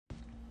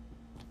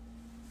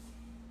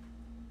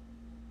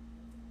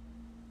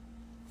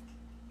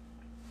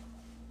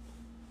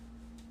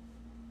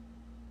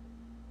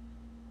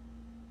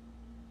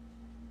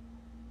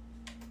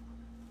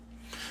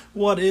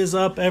What is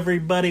up,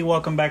 everybody?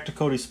 Welcome back to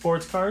Cody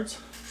Sports Cards.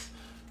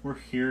 We're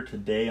here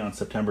today on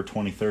September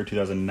 23rd,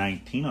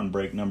 2019 on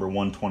break number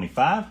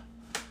 125.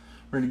 We're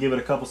going to give it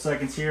a couple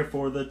seconds here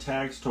for the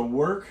tags to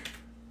work.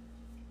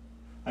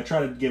 I try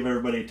to give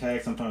everybody a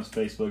tag. Sometimes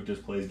Facebook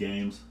just plays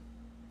games.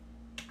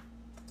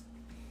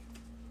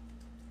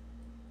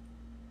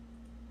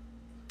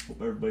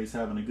 Hope everybody's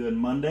having a good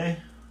Monday.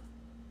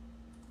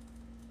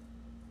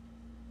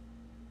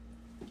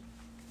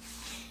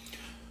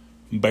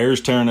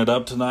 Bears tearing it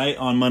up tonight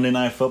on Monday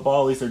Night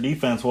Football. At least their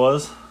defense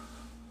was.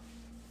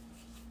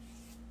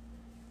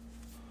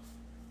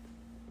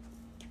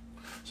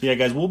 So yeah,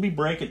 guys, we'll be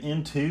breaking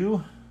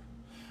into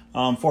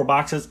 4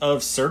 boxes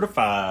of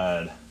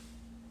certified.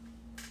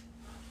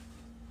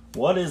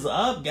 What is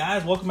up,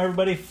 guys? Welcome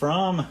everybody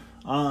from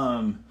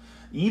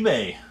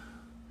eBay.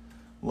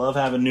 Love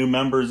having new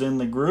members in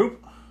the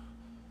group.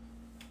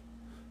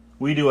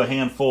 We do a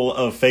handful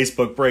of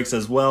Facebook breaks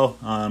as well.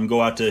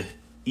 Go out to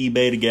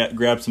eBay to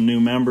grab some new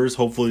members.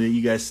 Hopefully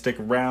you guys stick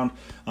around,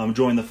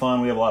 join the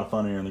fun. We have a lot of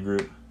fun here in the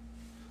group.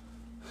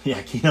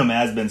 Yeah, Keenum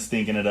has been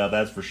stinking it up,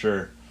 that's for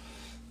sure.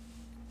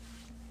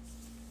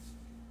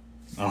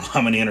 I don't know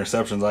how many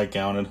interceptions I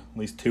counted. At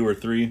least 2 or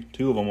 3.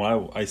 2 of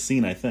them I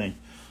seen, I think.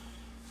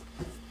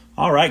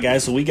 All right,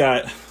 guys, so we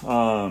got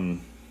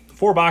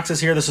 4 boxes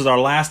here. This is our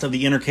last of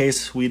the inner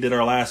case. We did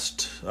our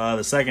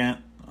the second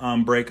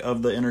break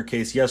of the inner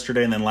case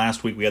yesterday, and then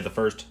last week we had the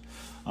first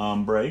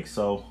break.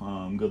 So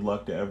good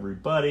luck to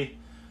everybody.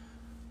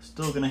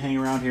 Still gonna hang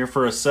around here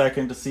for a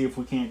second to see if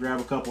we can't grab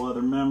a couple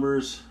other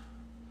members.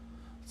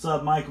 What's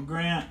up, Michael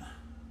Grant?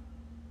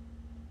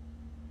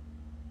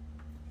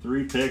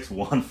 3 picks,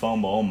 1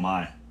 fumble. Oh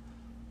my.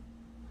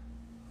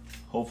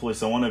 Hopefully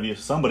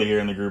somebody here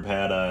in the group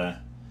had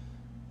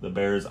the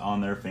Bears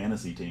on their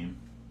fantasy team.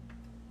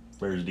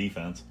 Bears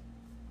defense.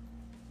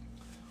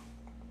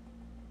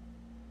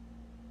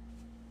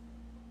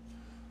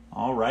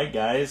 All right,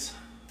 guys.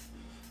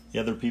 The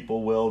other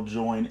people will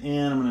join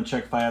in. I'm going to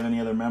check if I have any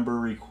other member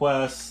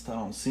requests. I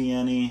don't see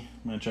any.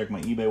 I'm going to check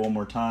my eBay one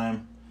more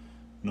time.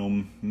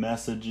 No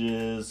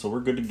messages. So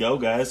we're good to go,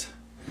 guys.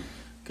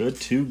 Good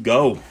to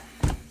go.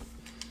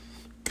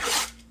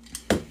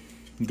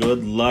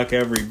 Good luck,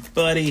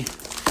 everybody.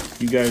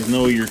 You guys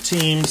know your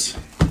teams.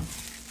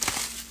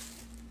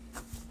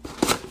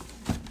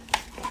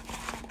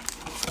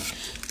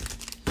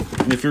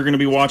 And if you're going to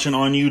be watching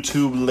on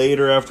YouTube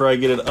later after I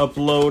get it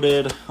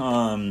uploaded,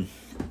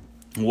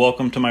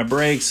 welcome to my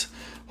breaks.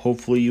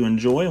 Hopefully you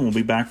enjoy, and we'll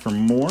be back for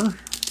more.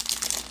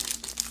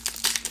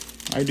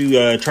 I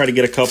do try to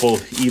get a couple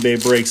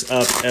eBay breaks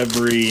up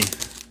every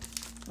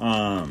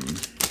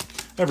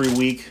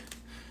week.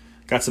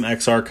 Got some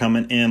XR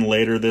coming in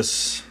later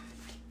this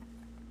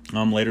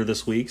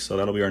week, so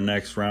that'll be our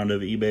next round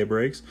of eBay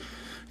breaks.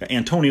 Got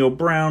Antonio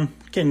Brown,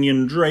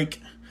 Kenyon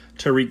Drake,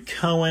 Tariq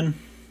Cohen.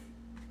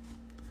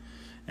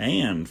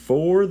 And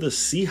for the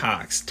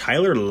Seahawks,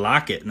 Tyler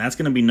Lockett, and that's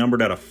going to be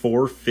numbered out of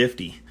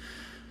 450.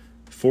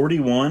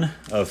 41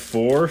 of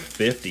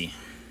 450.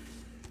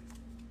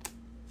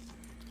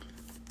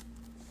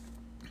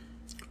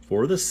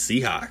 For the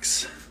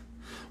Seahawks.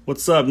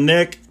 What's up,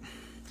 Nick?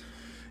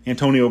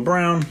 Antonio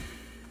Brown,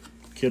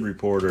 Kid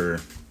Reporter.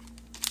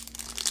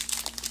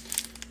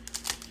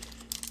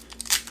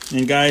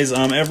 And guys,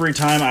 every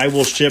time I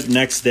will ship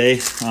next day.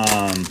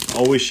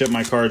 Always ship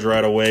my cards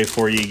right away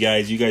for you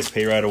guys. You guys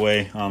pay right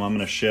away. I'm going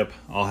to ship.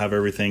 I'll have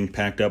everything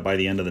packed up by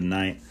the end of the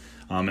night.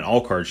 And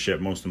all cards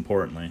ship, most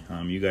importantly.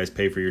 You guys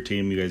pay for your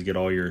team. You guys get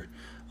all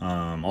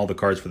the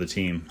cards for the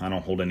team. I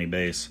don't hold any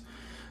base.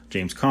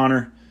 James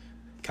Conner,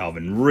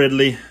 Calvin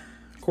Ridley,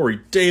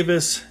 Corey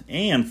Davis,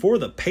 and for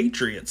the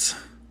Patriots,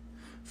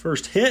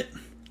 first hit,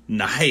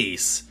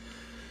 nice.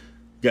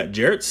 Got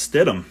Jarrett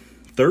Stidham.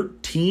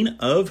 13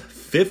 of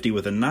 50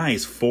 with a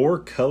nice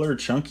 4-color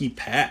chunky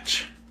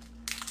patch.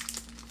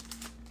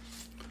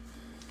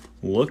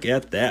 Look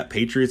at that.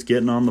 Patriots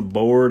getting on the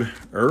board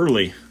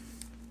early.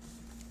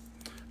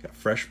 Got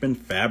Freshman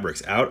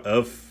Fabrics out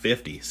of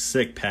 50.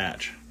 Sick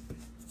patch.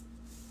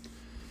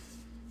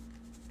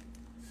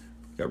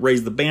 Got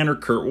Raise the Banner,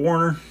 Kurt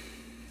Warner.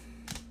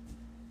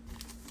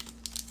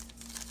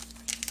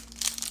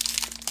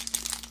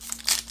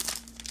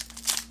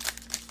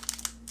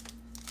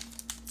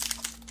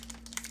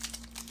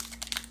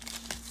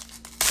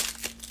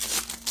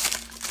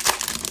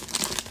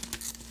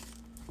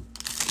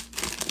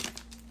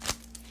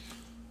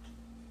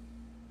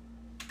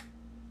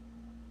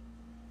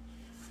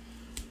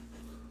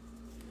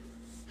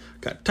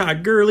 Got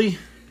Todd Gurley,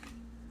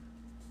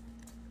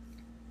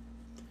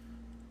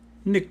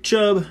 Nick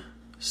Chubb,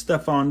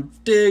 Stephon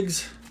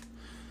Diggs,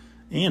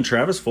 and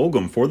Travis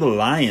Fulgham for the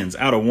Lions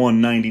out of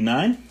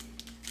 199.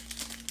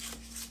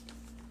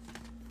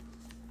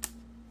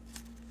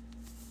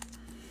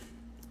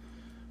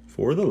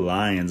 For the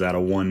Lions out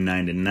of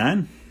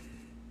 199.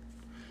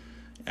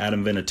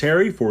 Adam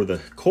Vinatieri for the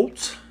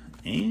Colts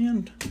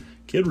and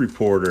Kid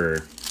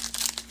Reporter.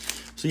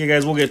 So you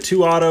guys will get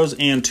 2 autos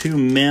and 2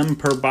 mem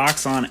per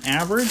box on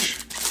average.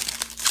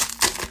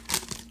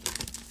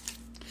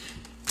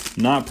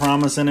 Not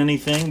promising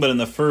anything, but in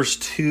the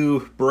first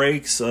two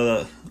breaks,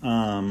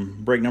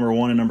 break number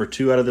 1 and number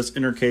 2 out of this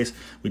inner case,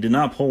 we did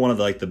not pull one of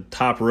the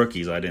top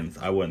rookies. I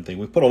wouldn't think.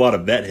 We put a lot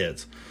of vet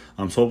hits.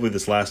 So hopefully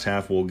this last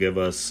half will give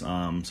us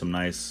some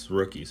nice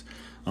rookies.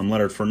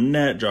 Leonard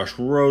Fournette, Josh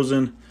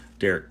Rosen,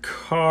 Derek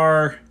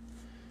Carr,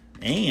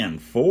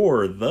 and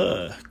for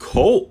the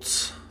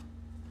Colts,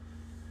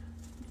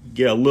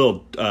 get a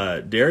little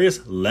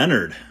Darius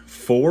Leonard,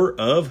 4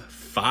 of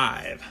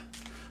 5.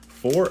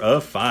 4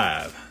 of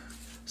 5.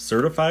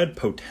 Certified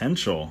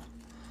potential.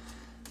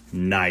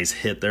 Nice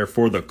hit there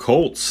for the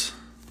Colts.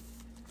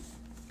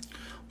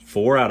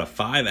 4 out of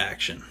 5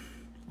 action.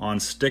 On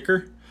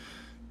sticker.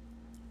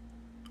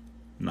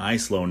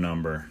 Nice low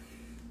number.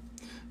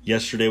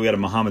 Yesterday we had a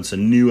Mohamed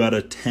Sanu out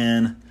of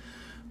 10.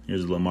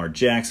 Here's Lamar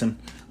Jackson.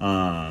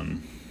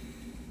 And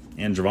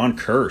Javon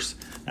Curse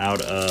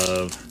out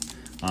of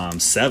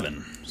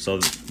 7. So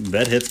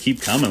vet hits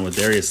keep coming with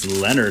Darius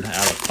Leonard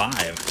out of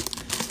 5.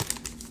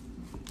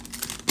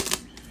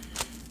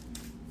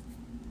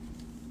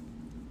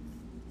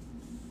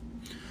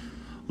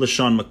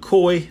 LaShawn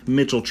McCoy,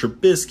 Mitchell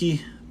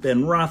Trubisky,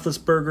 Ben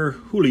Roethlisberger,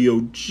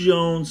 Julio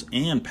Jones,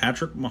 and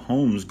Patrick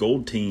Mahomes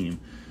gold team.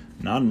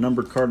 Not a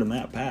numbered card in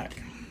that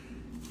pack.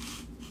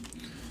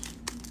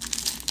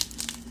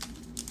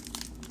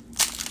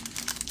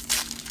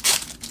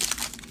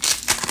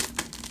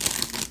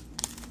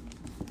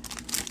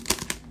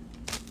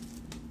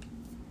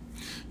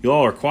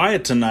 Y'all are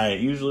quiet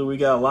tonight. Usually we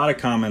got a lot of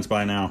comments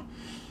by now.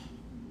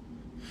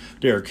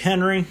 Derrick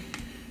Henry.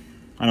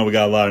 I know we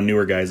got a lot of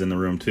newer guys in the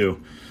room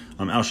too.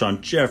 Alshon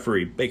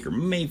Jeffrey, Baker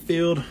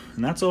Mayfield,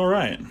 and that's all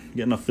right.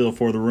 Getting a feel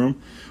for the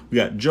room. We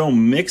got Joe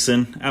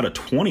Mixon out of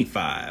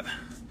 25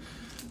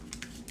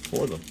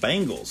 for the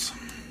Bengals.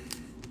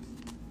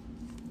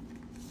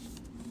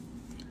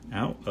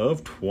 Out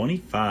of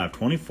 25.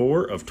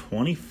 24 of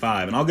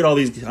 25. And I'll get all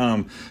these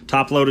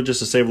top loaded just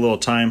to save a little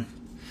time.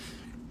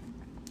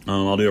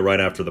 I'll do it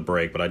right after the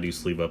break, but I do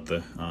sleeve up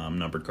the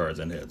numbered cards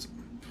and hits.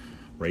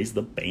 Raise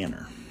the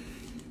banner.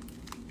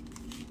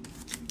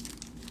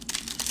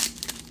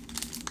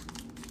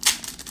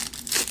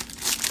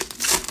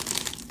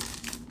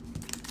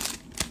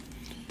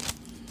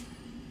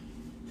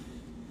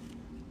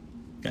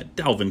 Got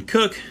Dalvin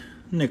Cook,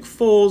 Nick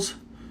Foles,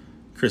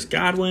 Chris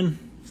Godwin,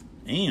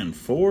 and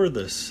for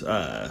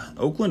the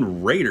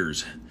Oakland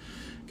Raiders,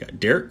 got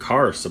Derek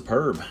Carr,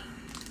 superb.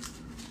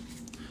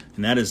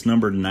 And that is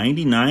number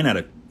 99 out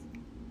of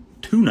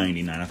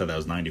 299. I thought that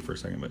was 90 for a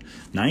second, but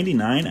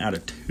 99 out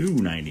of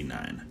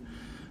 299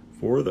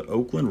 for the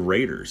Oakland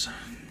Raiders.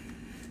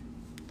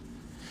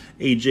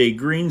 AJ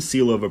Green,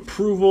 seal of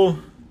approval,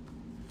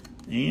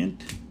 and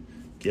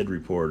Kid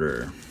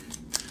Reporter.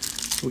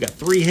 We got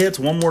 3 hits,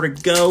 1 more to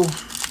go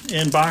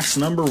in box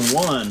number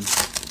 1.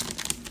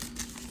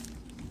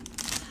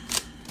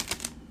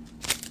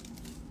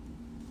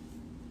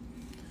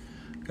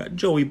 Got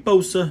Joey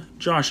Bosa,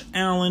 Josh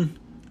Allen,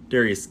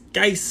 Darius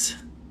Geis,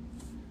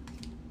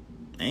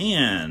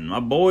 and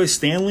my boy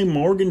Stanley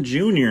Morgan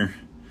Jr.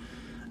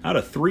 out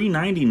of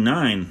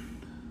 399.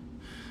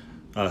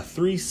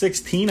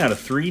 316 out of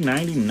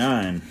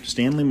 399.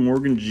 Stanley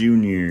Morgan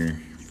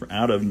Jr.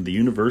 out of the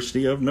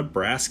University of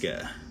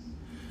Nebraska.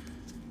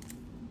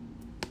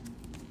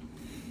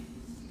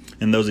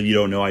 And those of you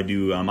who don't know,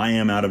 I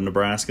am out of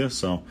Nebraska,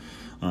 so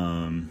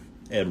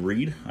Ed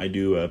Reed. I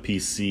do a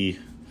PC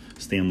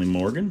Stanley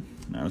Morgan.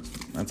 Now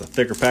that's a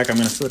thicker pack I'm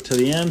going to slip to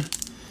the end.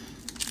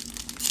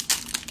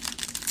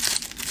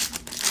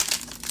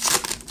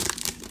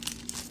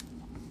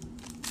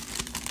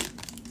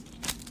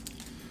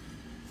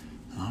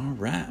 All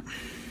right.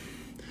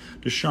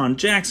 Deshaun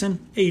Jackson,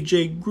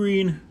 AJ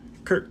Green,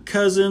 Kirk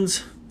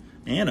Cousins,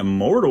 and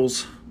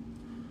Immortals.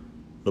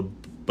 The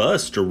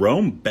bust,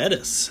 Jerome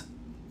Bettis.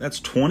 That's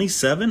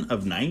 27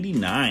 of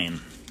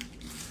 99.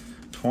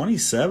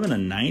 27 of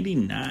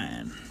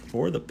 99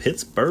 for the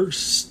Pittsburgh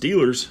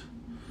Steelers.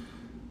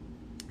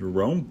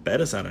 Jerome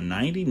Bettis out of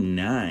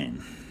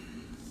 99.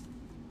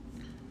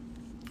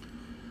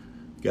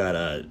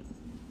 Got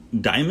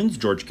Diamonds,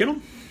 George Kittle.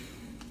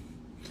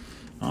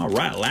 All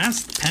right,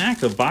 last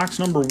pack of box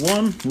number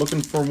 1.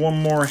 Looking for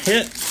one more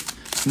hit.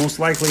 Most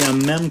likely a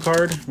mem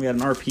card. We had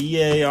an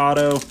RPA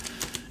auto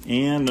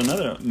and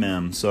another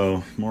mem,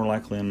 so more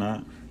likely than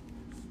not.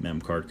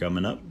 Mem card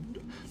coming up.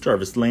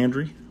 Jarvis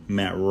Landry,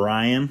 Matt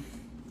Ryan.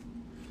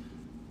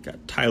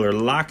 Got Tyler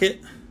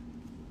Lockett.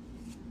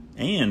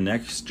 And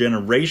next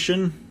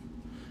generation,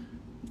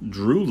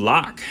 Drew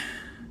Lock.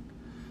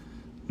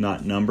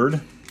 Not numbered.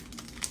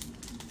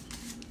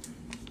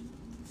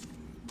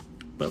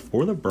 But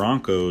for the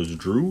Broncos,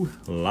 Drew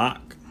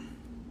Lock.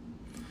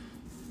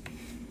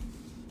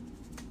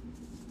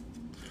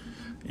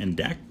 And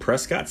Dak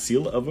Prescott,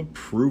 seal of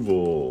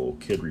approval.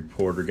 Kid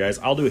Reporter, guys.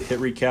 I'll do a hit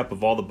recap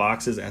of all the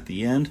boxes at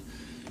the end.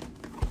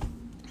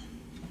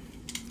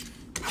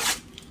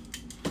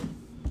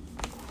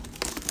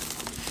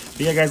 But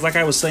yeah, guys, like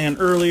I was saying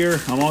earlier,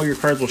 all your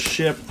cards will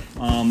ship.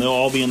 They'll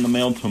all be in the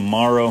mail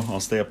tomorrow. I'll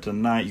stay up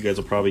tonight. You guys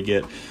will probably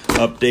get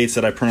updates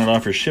that I printed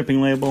off your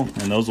shipping label,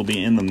 and those will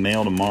be in the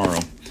mail tomorrow.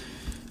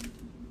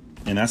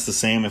 And that's the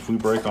same if we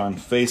break on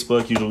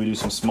Facebook. Usually we do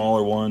some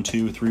smaller 1,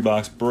 2, 3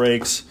 box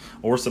breaks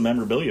or some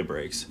memorabilia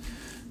breaks.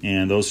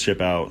 And those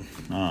ship out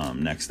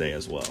next day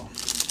as well.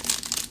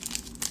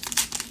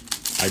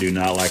 I do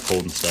not like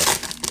holding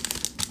stuff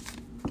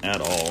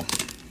at all.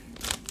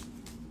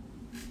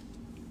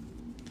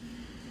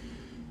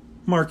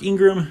 Mark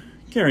Ingram,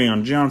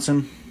 Kerryon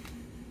Johnson,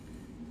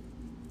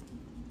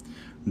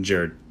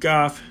 Jared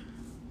Goff,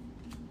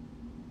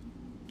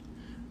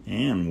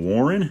 and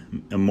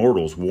Warren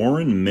Immortals,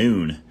 Warren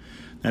Moon.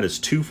 That is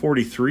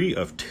 243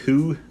 of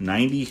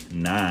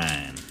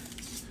 299.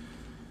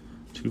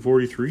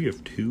 243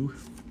 of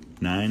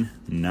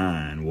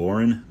 299.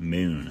 Warren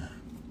Moon.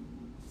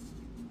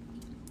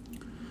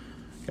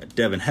 Got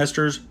Devin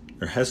Hester,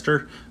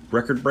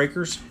 Record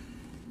Breakers,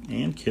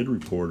 and Kid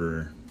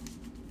Reporter.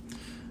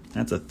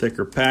 That's a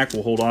thicker pack.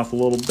 We'll hold off a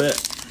little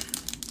bit.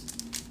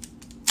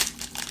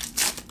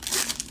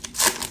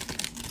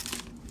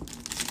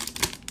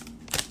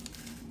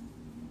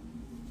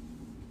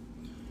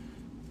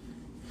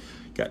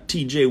 Got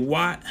TJ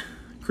Watt,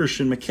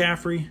 Christian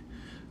McCaffrey,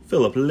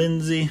 Phillip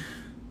Lindsay,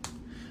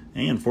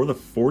 and for the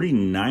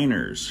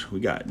 49ers, we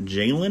got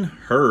Jalen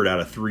Hurd out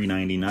of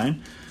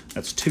 399.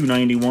 That's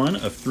 291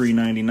 of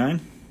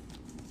 399.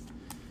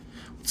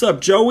 What's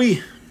up,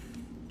 Joey?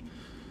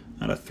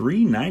 Out of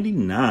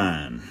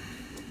 399.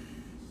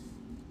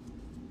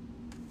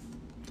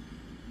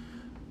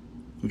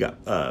 We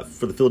got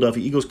for the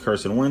Philadelphia Eagles,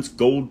 Carson Wentz,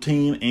 Gold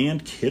Team,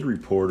 and Kid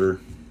Reporter.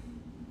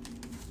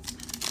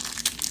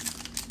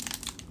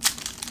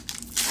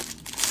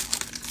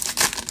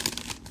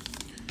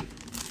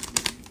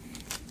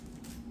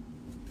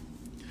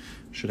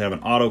 Should have an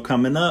auto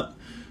coming up.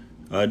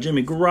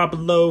 Jimmy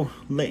Garoppolo,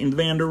 Leighton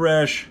Vander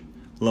Esch,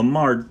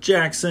 Lamar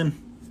Jackson,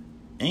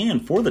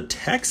 and for the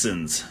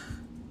Texans,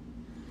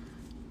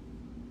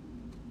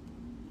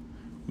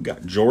 we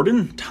got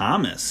Jordan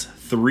Thomas,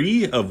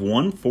 3 of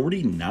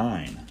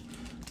 149.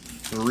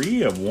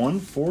 3 of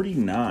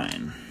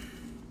 149.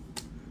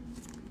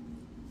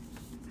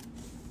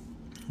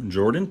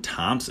 Jordan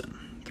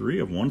Thompson, 3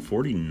 of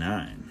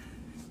 149.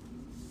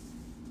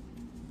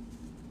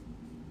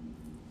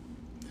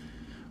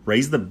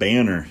 Raise the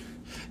banner.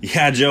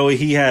 Yeah, Joey,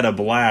 he had a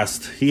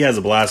blast. He has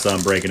a blast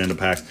on breaking into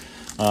packs.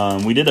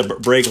 We did a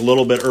break a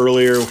little bit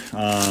earlier.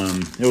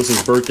 It was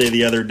his birthday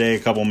the other day. A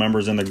couple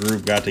members in the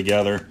group got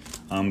together,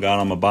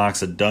 got him a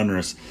box of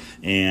Donruss,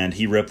 and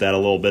he ripped that a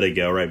little bit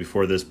ago, right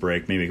before this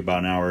break, maybe about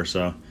an hour or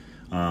so,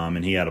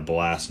 and he had a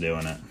blast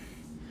doing it.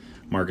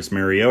 Marcus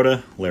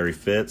Mariota, Larry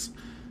Fitz.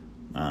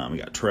 We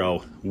got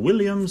Terrell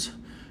Williams,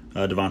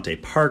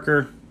 Devontae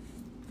Parker.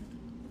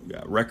 We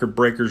got Record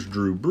Breakers,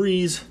 Drew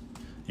Brees,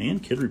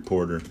 and Kid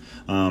Reporter.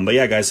 But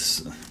yeah,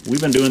 guys,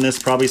 we've been doing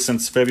this probably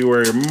since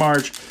February or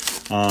March.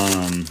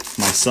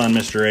 My son,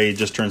 Mr. A,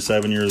 just turned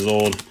 7 years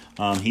old.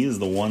 He is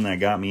the one that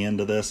got me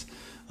into this.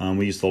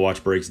 We used to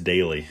watch breaks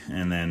daily,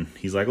 and then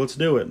he's like, let's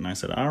do it. And I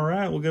said, all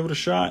right, we'll give it a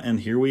shot, and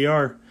here we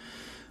are.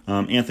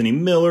 Anthony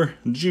Miller,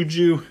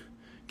 Juju,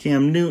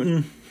 Cam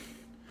Newton,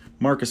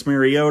 Marcus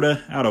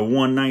Mariota out of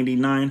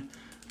 199,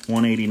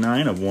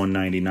 189 of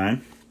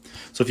 199.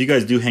 So if you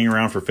guys do hang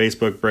around for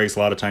Facebook breaks, a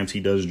lot of times he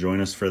does join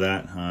us for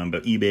that.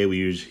 But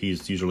eBay,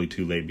 he's usually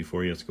too late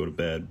before he has to go to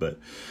bed. But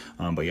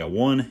yeah,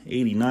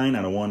 189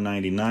 out of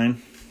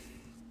 199.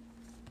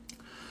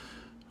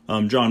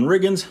 John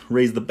Riggins,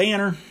 raise the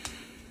banner.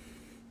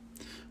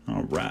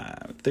 All right,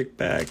 thick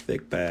pack,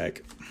 thick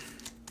pack.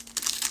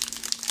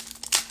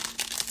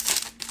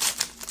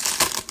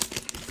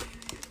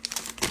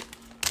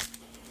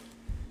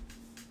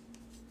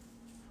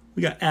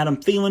 We got Adam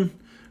Thielen,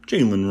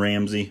 Jalen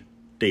Ramsey,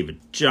 David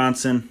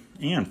Johnson,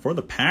 and for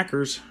the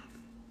Packers,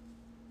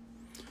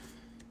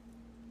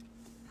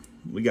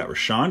 we got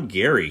Rashawn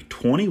Gary,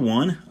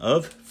 21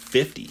 of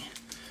 50.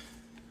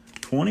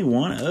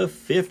 21 of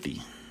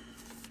 50.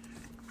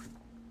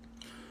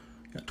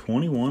 Got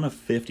 21 of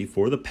 50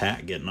 for the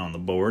Pack getting on the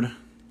board.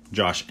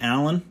 Josh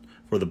Allen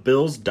for the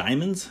Bills,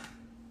 Diamonds.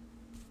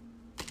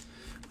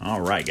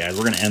 All right, guys,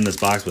 we're going to end this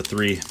box with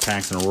 3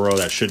 packs in a row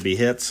that should be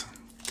hits.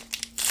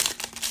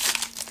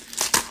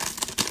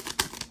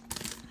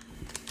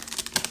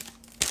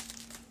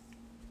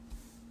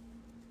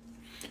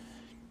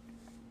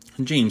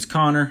 James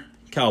Conner,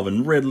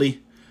 Calvin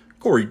Ridley,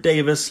 Corey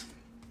Davis,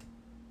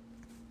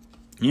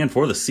 and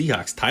for the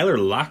Seahawks, Tyler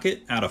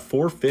Lockett out of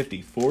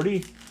 450.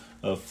 40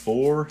 of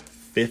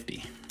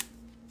 450.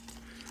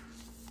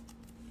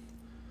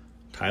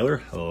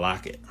 Tyler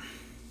Lockett.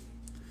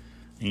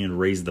 And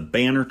raise the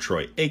banner,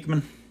 Troy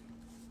Aikman.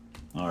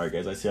 All right,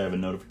 guys, I see I have a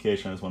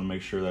notification. I just want to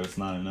make sure that it's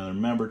not another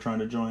member trying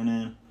to join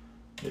in.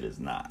 It is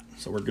not.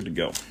 So we're good to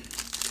go.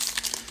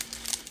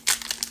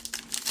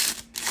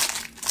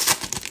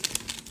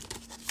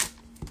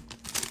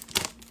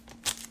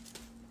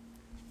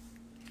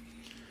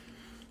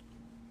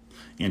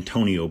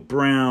 Antonio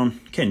Brown,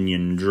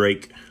 Kenyon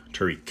Drake,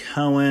 Tariq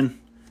Cohen,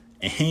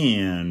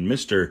 and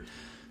Mr.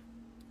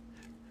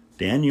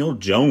 Daniel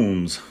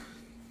Jones.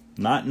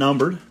 Not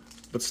numbered,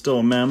 but still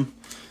a mem.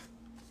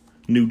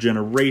 New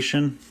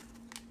generation.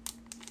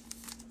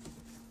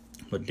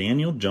 But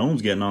Daniel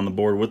Jones getting on the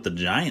board with the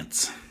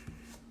Giants.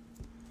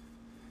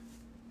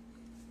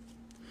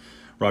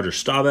 Roger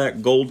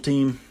Staubach, Gold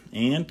Team,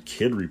 and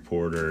Kid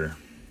Reporter.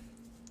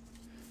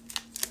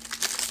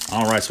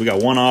 All right, so we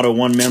got one auto,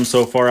 one mem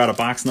so far out of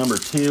box number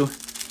 2.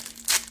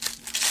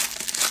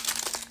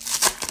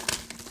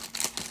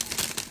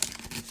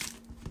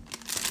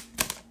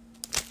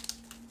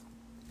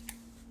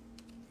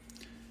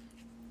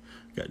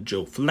 Got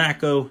Joe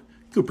Flacco,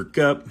 Cooper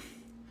Kupp,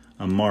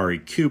 Amari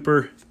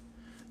Cooper,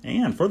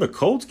 and for the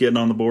Colts getting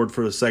on the board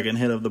for the second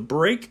hit of the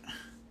break,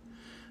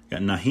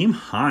 got Nyheim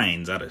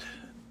Hines out of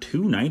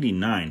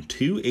 299,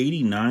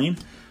 289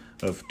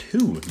 of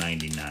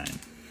 299.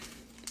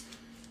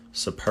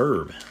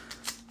 Superb.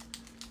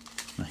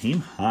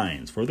 Nyheim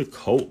Hines for the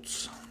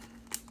Colts.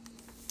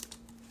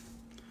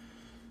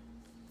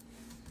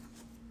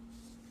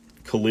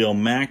 Khalil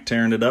Mack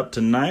tearing it up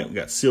tonight. We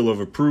got seal of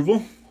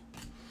approval.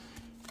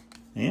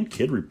 And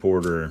Kid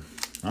Reporter.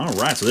 All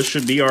right, so this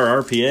should be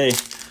our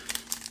RPA.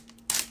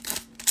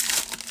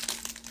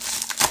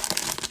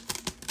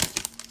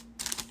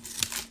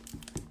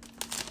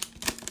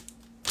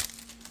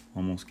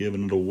 Almost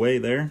giving it away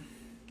there.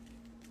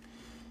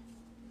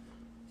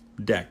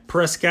 Dak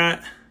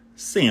Prescott,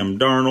 Sam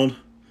Darnold,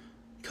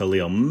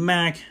 Khalil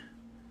Mack,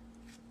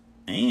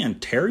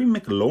 and Terry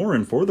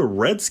McLaurin for the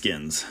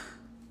Redskins.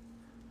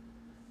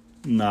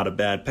 Not a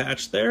bad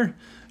patch there.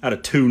 Out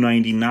of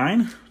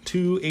 299,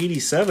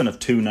 287 of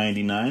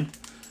 299.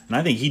 And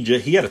I think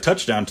he had a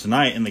touchdown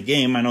tonight in the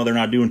game. I know they're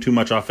not doing too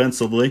much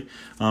offensively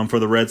for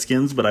the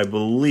Redskins, but I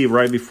believe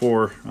right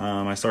before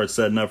I started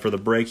setting up for the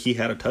break, he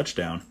had a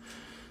touchdown.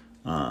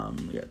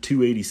 We got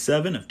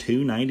 287 of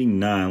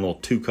 299. A little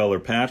two-color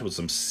patch with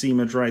some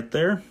seamage right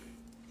there.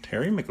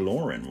 Terry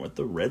McLaurin with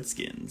the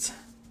Redskins.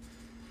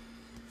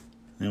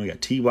 Then we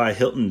got T.Y.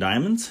 Hilton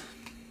Diamonds.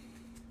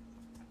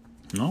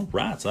 All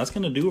right, so that's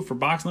going to do it for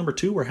box number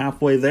 2. We're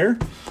halfway there.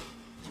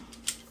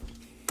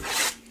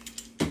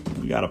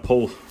 We got to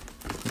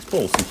let's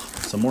pull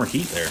some more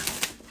heat there.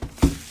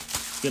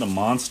 Let's get a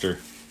monster.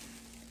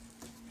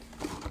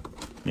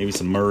 Maybe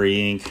some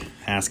Murray ink,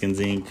 Haskins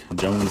ink,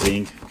 Jones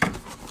ink,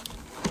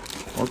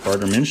 or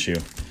Gardner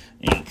Minshew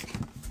ink.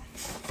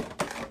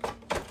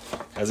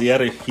 Has he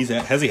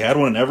had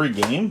one in every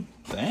game?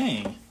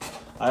 Dang,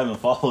 I haven't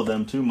followed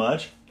them too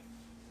much.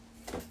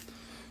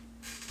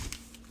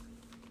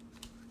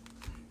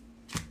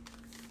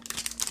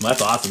 Well,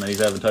 that's awesome that he's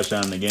having a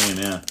touchdown in the game,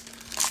 yeah.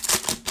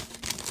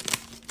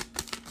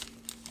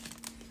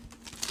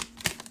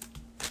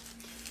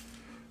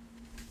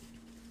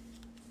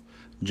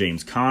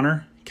 James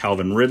Conner,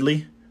 Calvin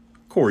Ridley,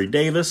 Corey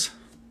Davis,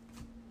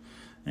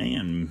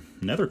 and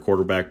another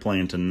quarterback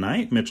playing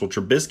tonight, Mitchell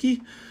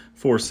Trubisky,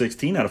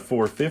 416 out of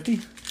 450.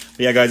 But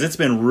yeah, guys, it's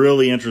been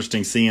really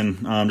interesting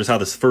seeing just how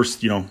this first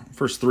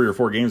 3 or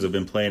 4 games have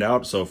been played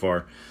out so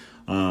far.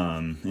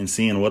 And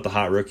seeing what the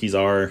hot rookies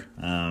are,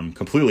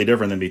 completely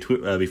different than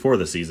before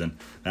the season,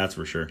 that's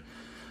for sure.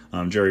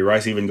 Jerry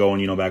Rice even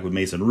going, back with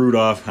Mason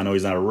Rudolph. I know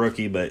he's not a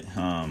rookie, but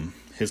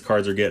his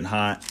cards are getting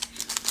hot.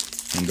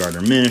 And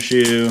Gardner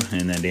Minshew,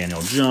 and then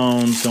Daniel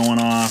Jones going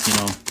off.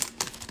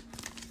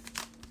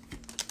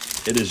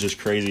 It is just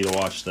crazy to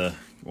watch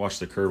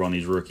the curve on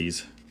these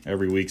rookies.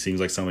 Every week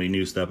seems like somebody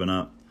new stepping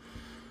up.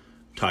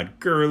 Todd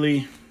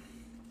Gurley,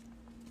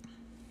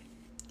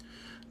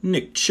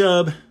 Nick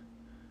Chubb,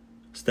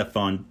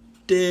 Stephon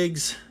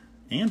Diggs,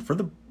 and for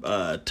the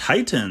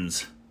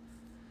Titans,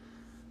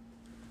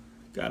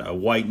 got a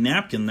white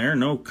napkin there.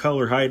 No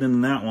color hiding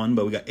in that one,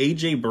 but we got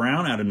A.J.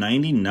 Brown out of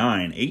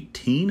 99,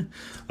 18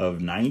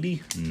 of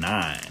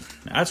 99.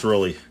 That's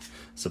really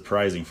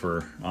surprising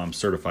for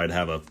Certified to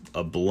have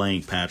a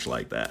blank patch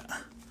like that.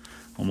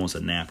 Almost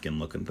a napkin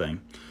looking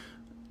thing.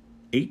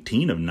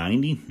 18 of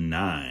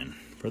 99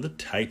 for the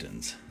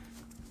Titans.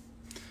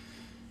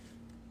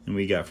 And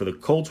we got for the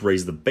Colts,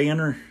 Raise the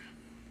Banner,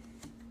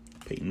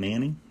 Peyton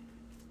Manning.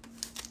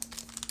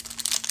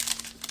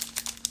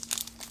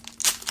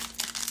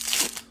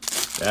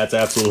 That's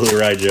absolutely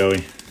right,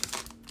 Joey.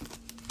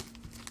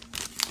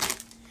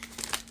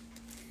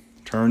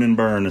 Turn and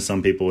burn, as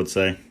some people would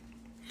say.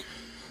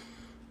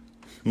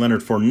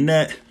 Leonard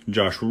Fournette,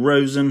 Josh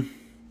Rosen,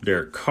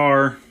 Derek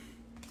Carr,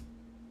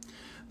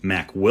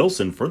 Mac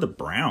Wilson for the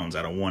Browns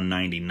out of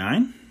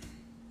 199.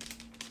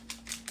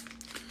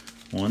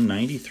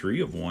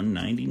 193 of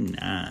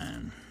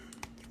 199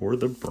 for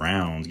the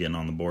Browns, getting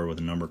on the board with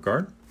a number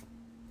card.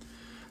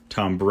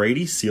 Tom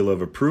Brady, seal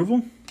of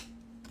approval.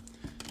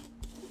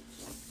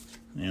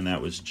 And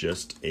that was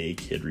just a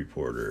Kid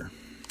Reporter.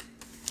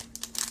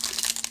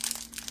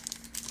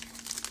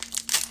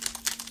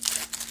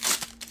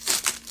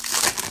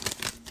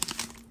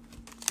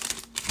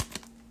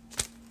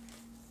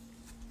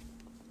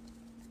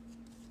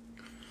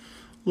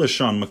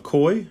 LaShawn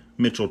McCoy,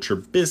 Mitchell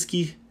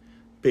Trubisky,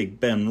 Big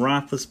Ben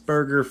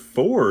Roethlisberger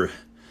for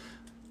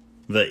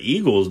the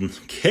Eagles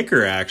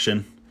kicker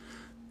action.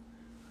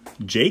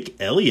 Jake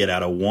Elliott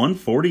out of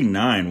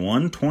 149.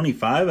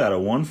 125 out of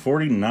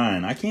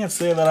 149. I can't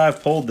say that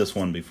I've pulled this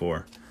one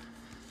before.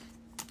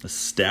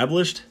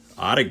 Established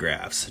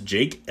autographs.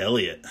 Jake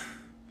Elliott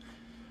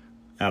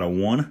out of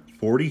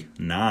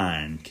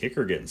 149.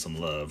 Kicker getting some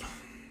love.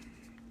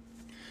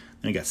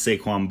 Then we got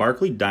Saquon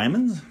Barkley,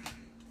 diamonds.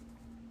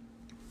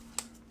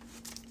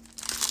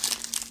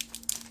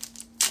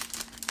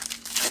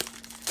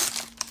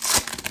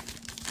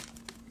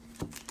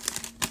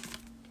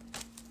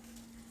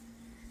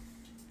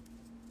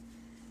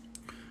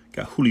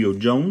 Got Julio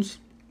Jones,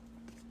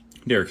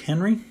 Derrick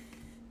Henry,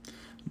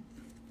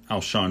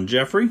 Alshon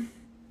Jeffrey,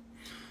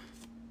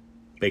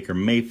 Baker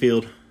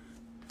Mayfield,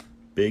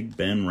 Big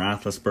Ben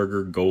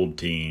Roethlisberger Gold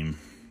Team,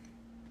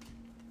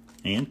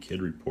 and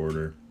Kid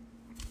Reporter.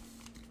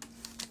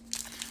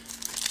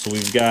 So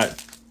we've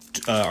got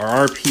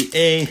our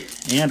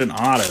RPA and an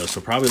auto, so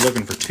probably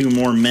looking for 2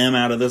 more mem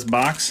out of this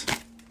box.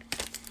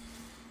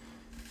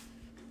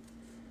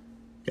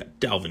 Got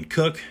Dalvin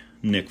Cook,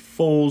 Nick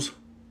Foles,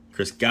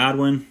 Chris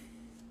Godwin,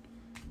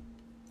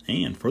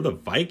 and for the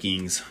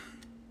Vikings,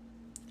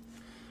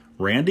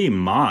 Randy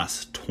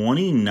Moss,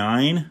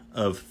 29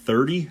 of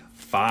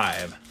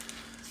 35.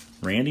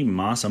 Randy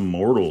Moss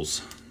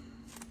Immortals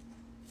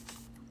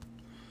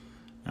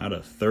out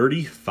of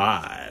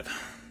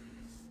 35.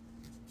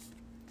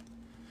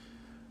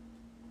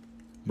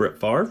 Brett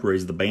Favre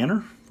raised the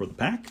banner for the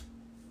pack.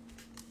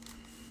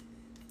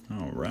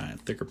 All right,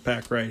 thicker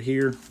pack right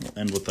here. We'll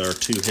end with our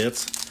 2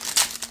 hits.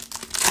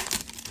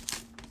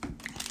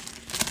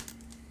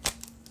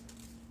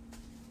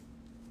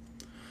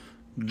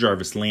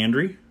 Jarvis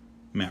Landry,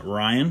 Matt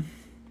Ryan,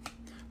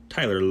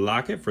 Tyler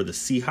Lockett for the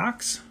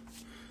Seahawks,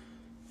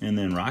 and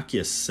then Rock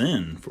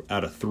Ya-Sin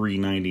out of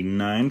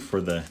 399 for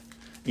the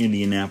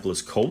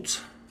Indianapolis Colts.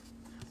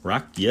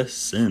 Rock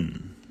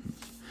Ya-Sin.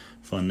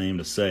 Fun name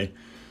to say.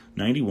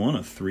 91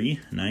 of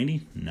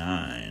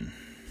 399.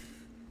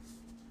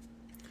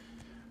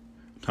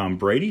 Tom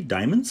Brady,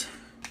 diamonds.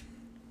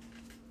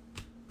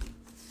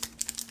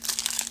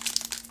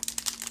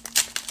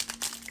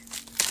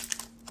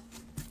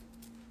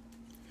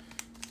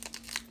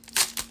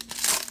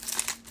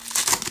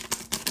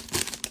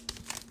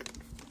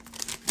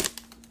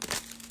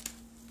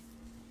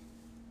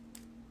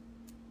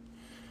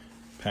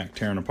 Pack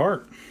tearing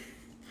apart.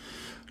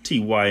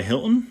 T.Y.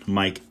 Hilton,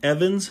 Mike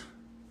Evans,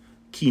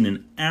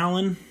 Keenan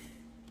Allen,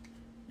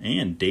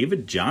 and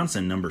David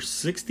Johnson, number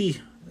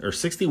 60 or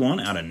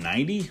 61 out of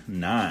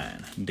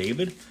 99.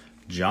 David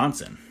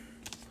Johnson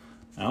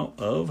out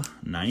of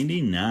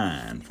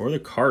 99 for the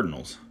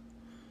Cardinals.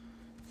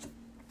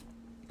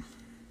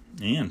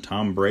 And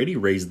Tom Brady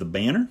raised the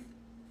banner.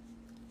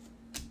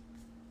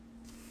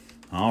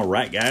 All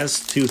right,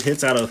 guys, 2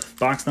 hits out of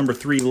box number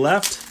 3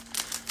 left.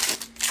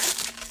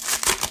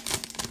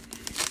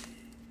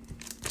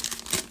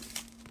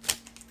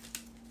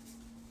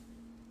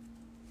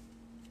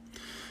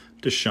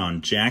 Deshaun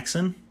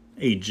Jackson,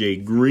 A.J.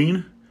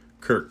 Green,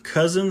 Kirk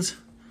Cousins,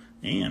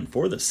 and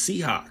for the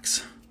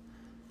Seahawks,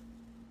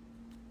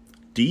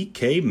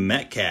 DK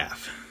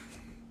Metcalf.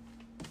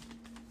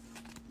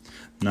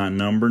 Not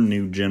numbered,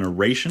 new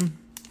generation.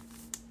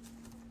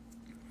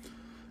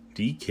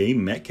 DK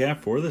Metcalf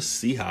for the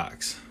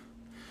Seahawks.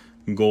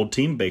 Gold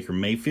team, Baker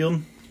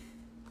Mayfield,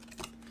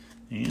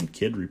 and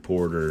Kid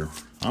Reporter.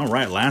 All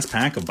right, last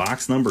pack of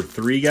box number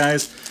 3,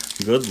 guys.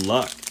 Good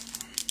luck.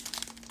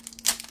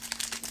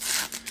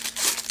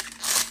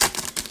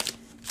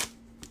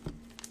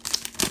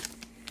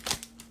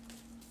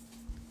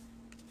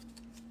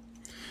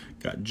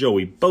 Got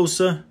Joey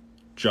Bosa,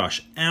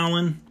 Josh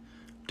Allen,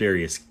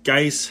 Darius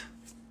Geis,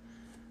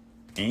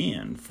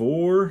 and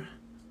for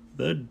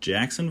the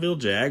Jacksonville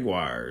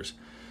Jaguars,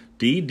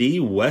 D.D.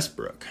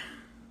 Westbrook.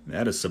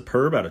 That is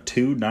superb out of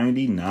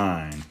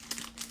 299.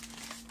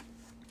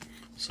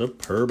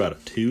 Superb out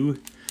of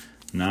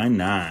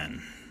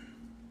 299.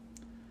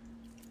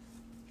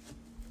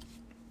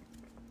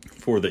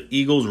 For the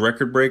Eagles,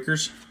 record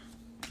breakers,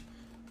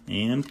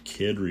 and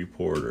Kid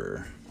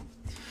Reporter.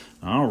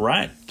 All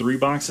right, 3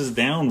 boxes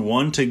down,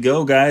 1 to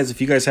go, guys. If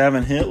you guys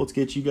haven't hit, let's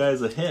get you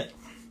guys a hit.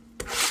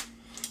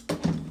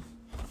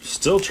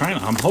 Still trying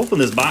to. I'm hoping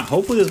this box.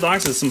 Hopefully this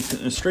box is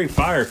some straight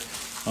fire.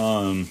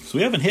 So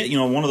we haven't hit,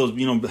 one of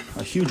those,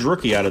 a huge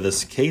rookie out of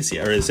this case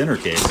yet, or this inner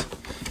case.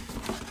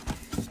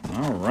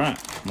 All right,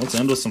 let's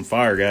end with some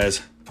fire,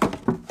 guys.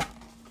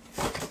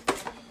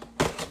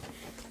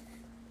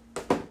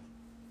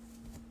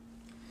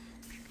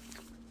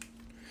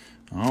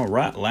 All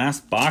right,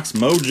 last box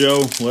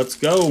mojo. Let's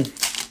go.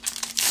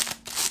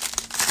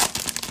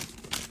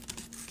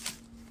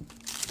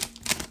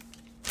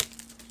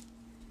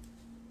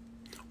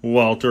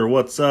 Walter,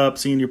 what's up?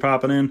 Seeing you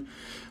popping in.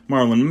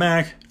 Marlon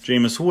Mack,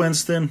 Jameis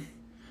Winston,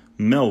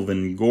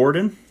 Melvin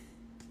Gordon,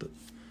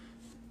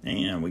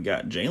 and we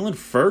got Jalen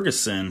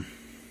Ferguson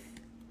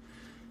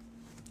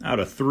out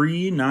of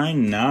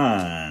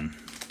 399.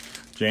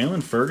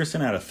 Jalen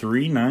Ferguson out of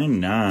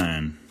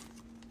 399.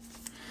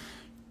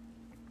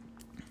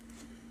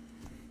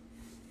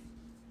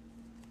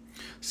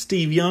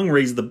 Steve Young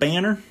raised the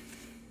banner.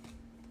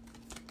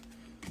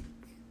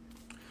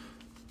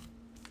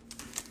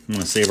 I'm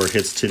going to save our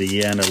hits to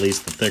the end, at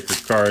least the thicker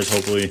cards.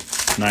 Hopefully,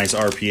 nice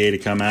RPA to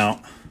come out.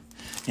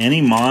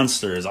 Any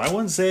monsters? I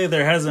wouldn't say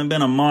there hasn't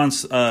been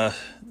a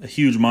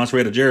huge monster. We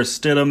had a Jarrett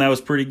Stidham. That was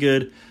pretty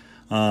good.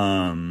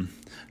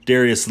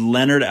 Darius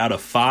Leonard out of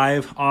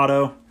 5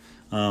 auto.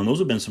 Those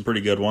have been some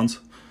pretty good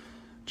ones.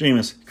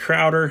 Jameis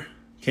Crowder,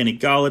 Kenny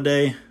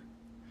Golladay,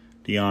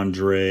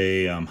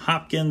 DeAndre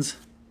Hopkins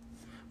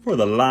for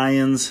the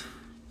Lions.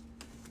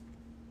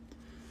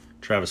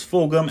 Travis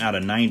Fulgham out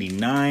of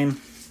 99.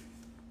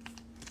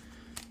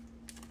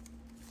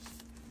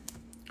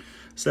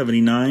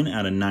 79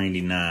 out of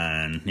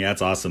 99. Yeah,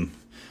 that's awesome.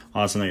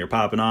 Awesome that you're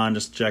popping on.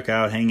 Just check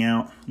out, hang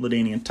out.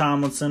 LaDainian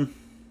Tomlinson.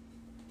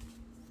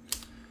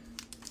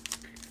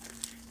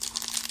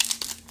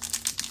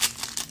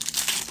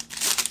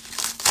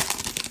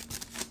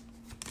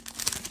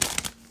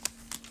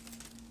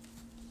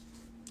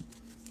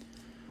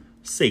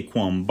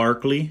 Saquon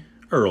Barkley,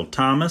 Earl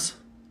Thomas,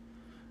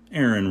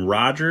 Aaron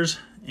Rodgers,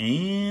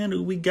 and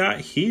who we got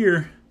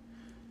here?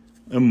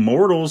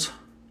 Immortals.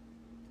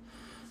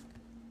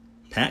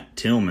 Pat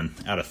Tillman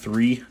out of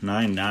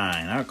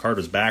 399. That card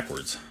was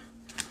backwards.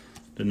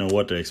 Didn't know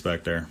what to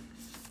expect there.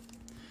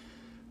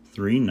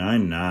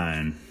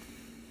 399.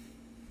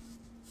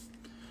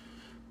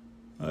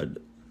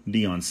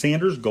 Deion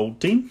Sanders, gold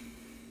team.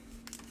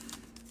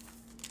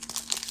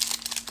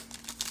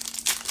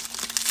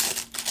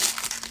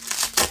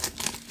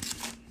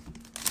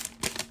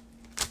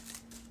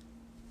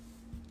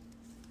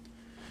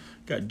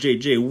 Got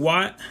J.J.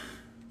 Watt,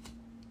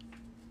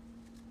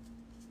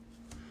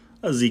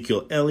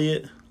 Ezekiel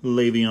Elliott,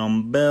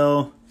 Le'Veon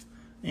Bell,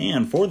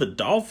 and for the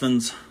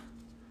Dolphins,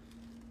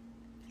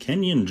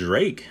 Kenyon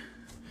Drake,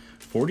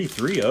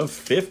 43 of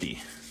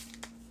 50.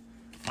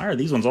 Why are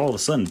these ones all of a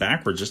sudden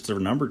backwards, just their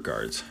numbered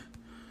cards?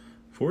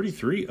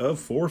 43 of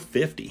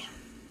 450.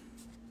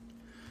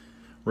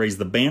 Raise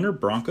the Banner,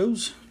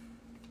 Broncos,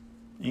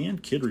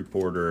 and Kid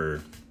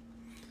Reporter.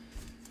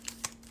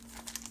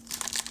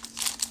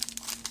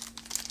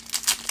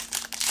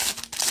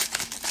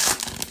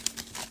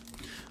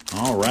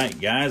 All right,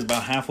 guys,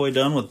 about halfway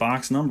done with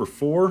box number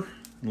 4.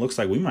 It looks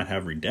like we might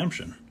have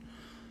redemption.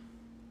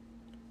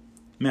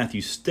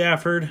 Matthew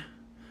Stafford,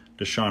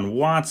 Deshaun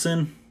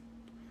Watson,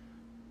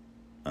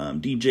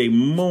 DJ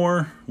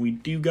Moore. We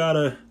do got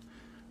a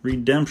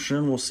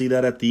redemption. We'll see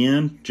that at the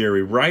end.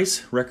 Jerry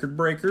Rice, record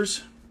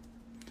breakers.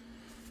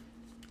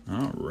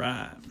 All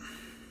right.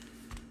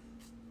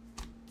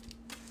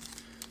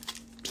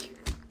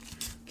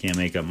 Can't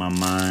make up my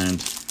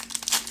mind.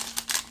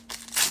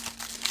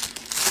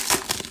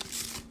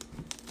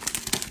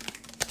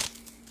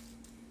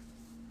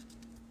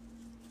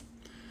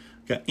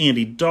 Got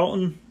Andy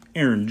Dalton,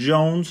 Aaron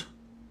Jones,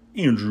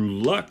 Andrew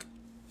Luck,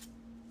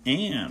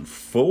 and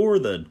for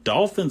the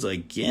Dolphins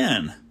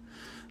again,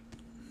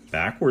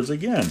 backwards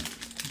again,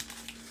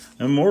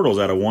 Immortals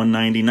out of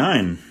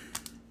 199.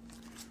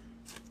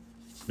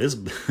 This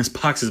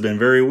box has been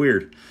very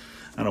weird.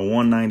 Out of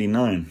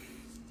 199.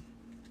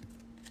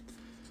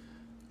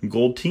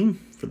 Gold team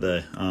for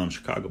the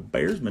Chicago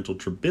Bears, Mitchell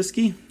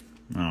Trubisky.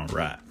 All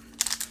right.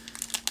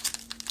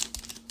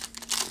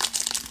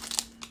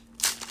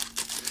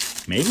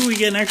 Maybe we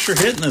get an extra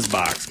hit in this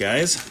box,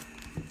 guys.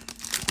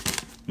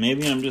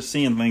 Maybe I'm just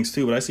seeing things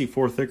too, but I see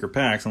 4 thicker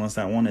packs, unless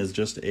that one is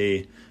just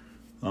a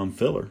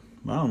filler.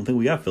 I don't think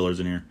we got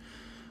fillers in here.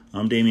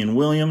 Damian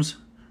Williams,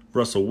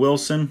 Russell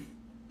Wilson,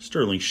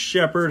 Sterling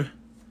Shepard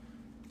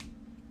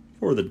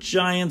for the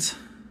Giants.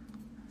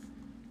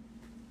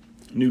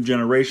 New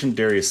generation,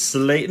 Darius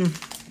Slayton.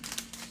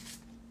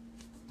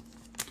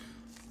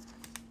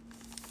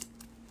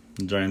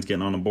 The Giants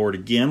getting on the board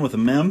again with a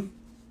mem.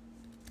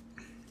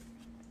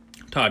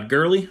 Todd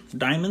Gurley,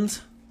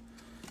 Diamonds,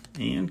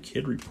 and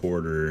Kid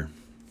Reporter.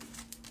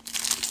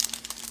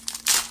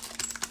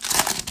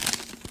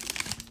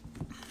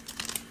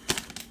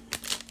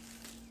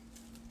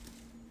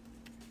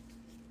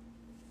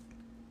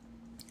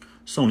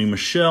 Sony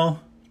Michel,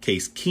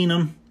 Case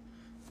Keenum.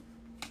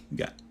 We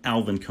got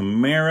Alvin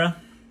Kamara.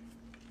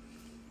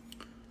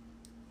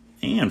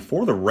 And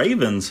for the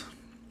Ravens,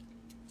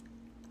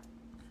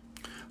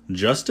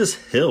 Justice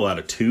Hill out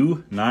of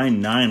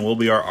 299 will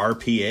be our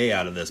RPA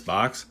out of this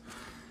box.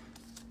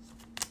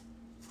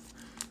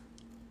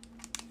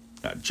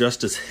 Got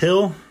Justice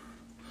Hill.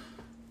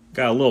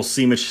 Got a little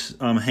seamish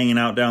hanging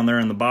out down there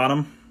in the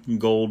bottom.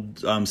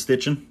 Gold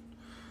stitching.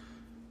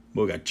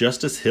 But we got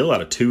Justice Hill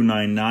out of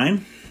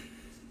 299.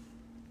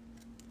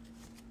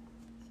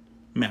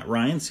 Matt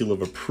Ryan, seal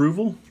of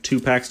approval.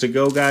 2 packs to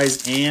go,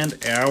 guys, and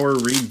our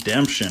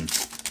redemption.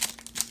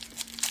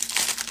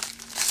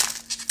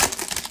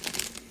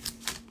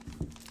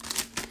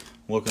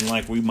 Looking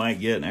like we might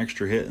get an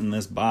extra hit in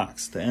this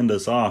box to end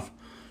us off.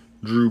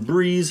 Drew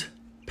Brees,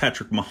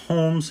 Patrick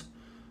Mahomes,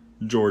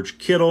 George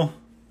Kittle,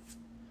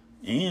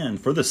 and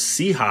for the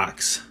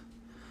Seahawks,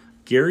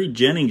 Gary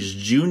Jennings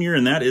Jr.,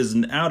 and that is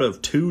out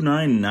of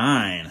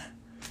 299.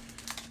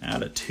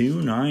 Out of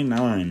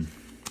 299.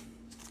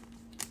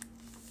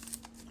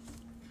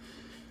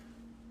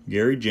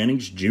 Gary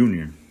Jennings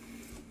Jr.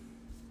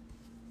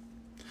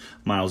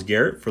 Myles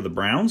Garrett for the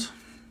Browns.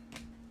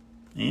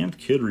 And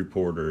Kid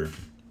Reporter.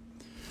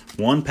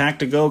 One pack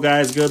to go,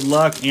 guys. Good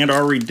luck. And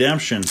our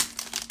redemption.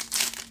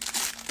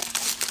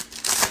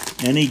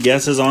 Any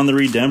guesses on the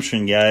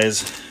redemption,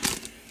 guys?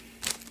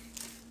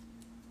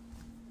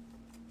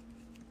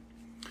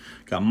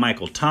 Got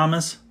Michael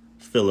Thomas,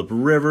 Phillip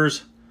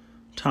Rivers,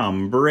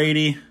 Tom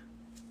Brady,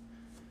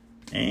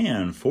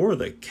 and for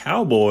the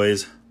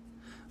Cowboys,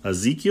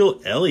 Ezekiel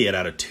Elliott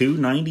out of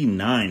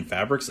 299,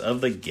 Fabrics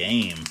of the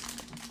Game.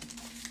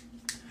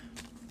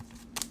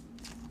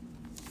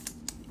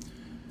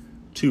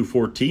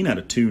 214 out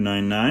of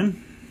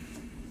 299.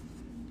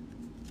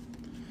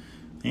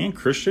 And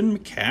Christian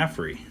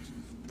McCaffrey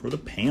for the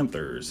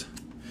Panthers.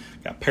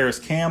 Got Paris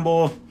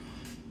Campbell,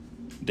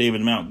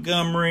 David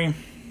Montgomery.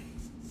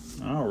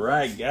 All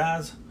right,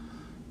 guys.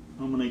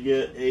 I'm going to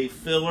get a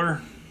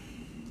filler.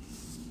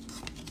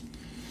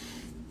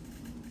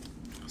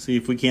 See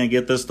if we can't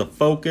get this to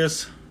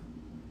focus.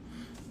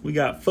 We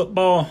got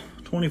football,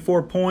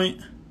 24-point,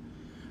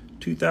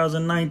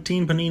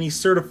 2019 Panini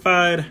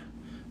Certified,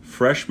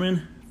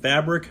 Freshman,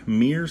 Fabric,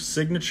 Mirror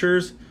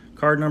Signatures,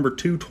 card number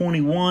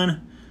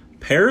 221,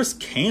 Paris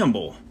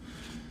Campbell.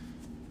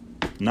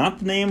 Not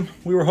the name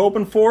we were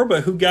hoping for,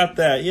 but who got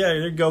that? Yeah,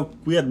 there you go.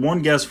 We had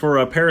one guess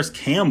for Paris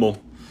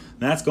Campbell.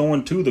 That's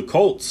going to the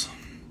Colts.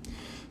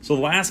 So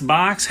the last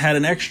box had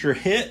an extra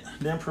hit.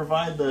 Didn't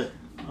provide the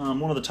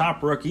one of the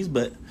top rookies,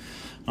 but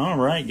all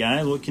right,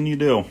 guys, what can you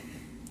do?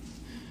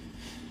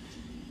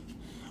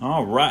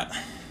 All right.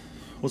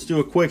 Let's do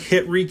a quick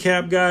hit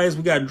recap, guys.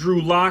 We got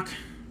Drew Lock,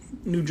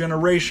 New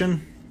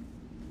Generation.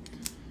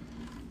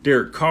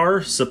 Derek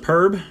Carr,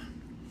 Superb.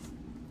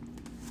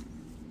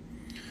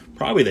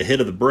 Probably the hit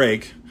of the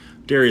break.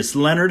 Darius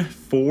Leonard,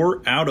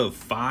 4 out of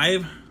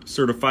 5.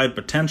 Certified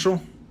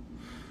Potential.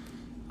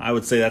 I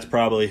would say that's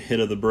probably hit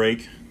of the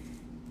break.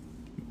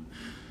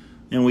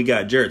 And we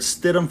got Jarrett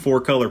Stidham,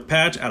 4-color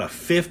patch out of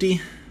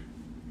 50.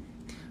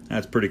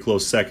 That's pretty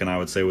close second, I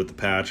would say, with the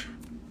patch.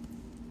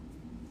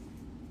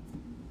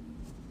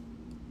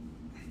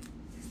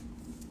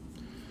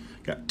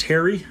 Got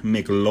Terry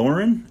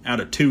McLaurin out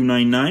of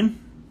 299.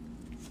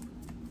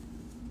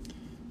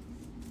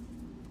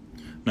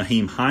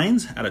 Naheem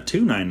Hines out of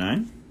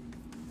 299.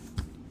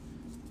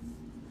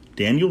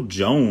 Daniel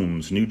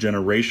Jones, New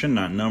Generation,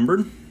 not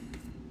numbered.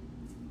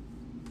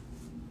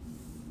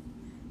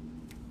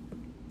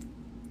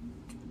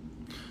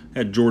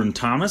 Had Jordan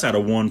Thomas out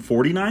of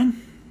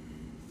 149.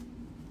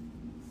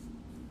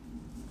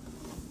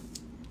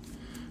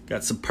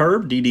 Got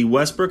Superb, D.D.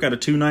 Westbrook out of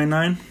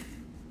 299.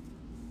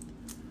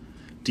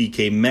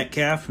 DK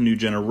Metcalf, New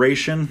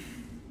Generation.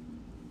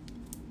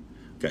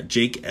 Got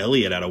Jake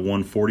Elliott out of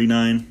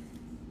 149.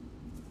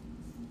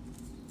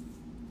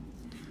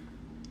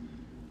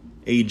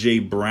 A.J.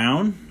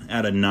 Brown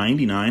out of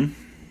 99.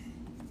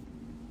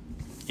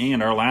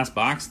 And our last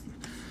box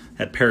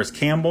had Paris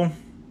Campbell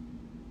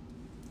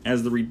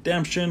as the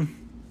redemption.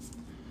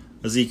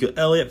 Ezekiel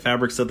Elliott,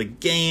 Fabrics of the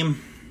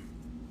Game.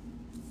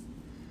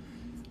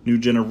 New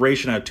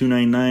Generation out of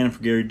 299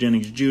 for Gary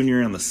Jennings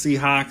Jr. on the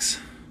Seahawks.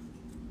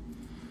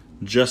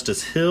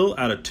 Justice Hill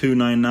out of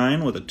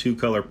 299 with a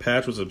 2-color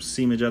patch with some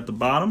seamage at the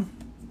bottom.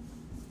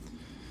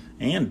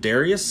 And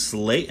Darius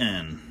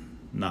Slayton,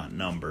 not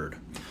numbered.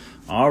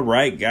 All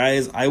right,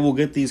 guys, I will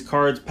get these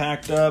cards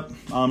packed up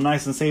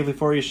nice and safely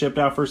for you, shipped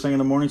out first thing in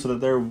the morning so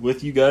that they're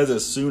with you guys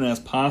as soon as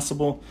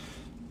possible.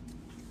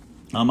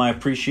 I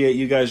appreciate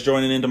you guys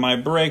joining into my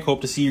break.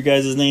 Hope to see you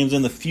guys' names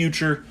in the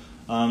future.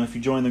 If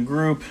you join the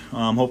group,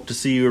 hope to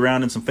see you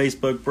around in some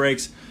Facebook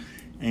breaks.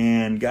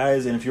 And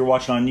guys, and if you're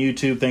watching on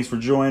YouTube, thanks for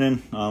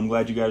joining. I'm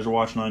glad you guys are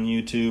watching on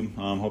YouTube.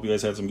 Hope you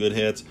guys had some good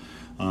hits.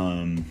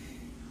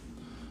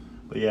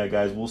 But yeah,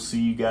 guys, we'll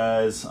see you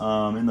guys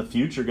in the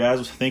future,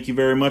 guys. Thank you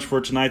very much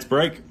for tonight's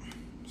break.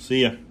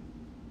 See ya.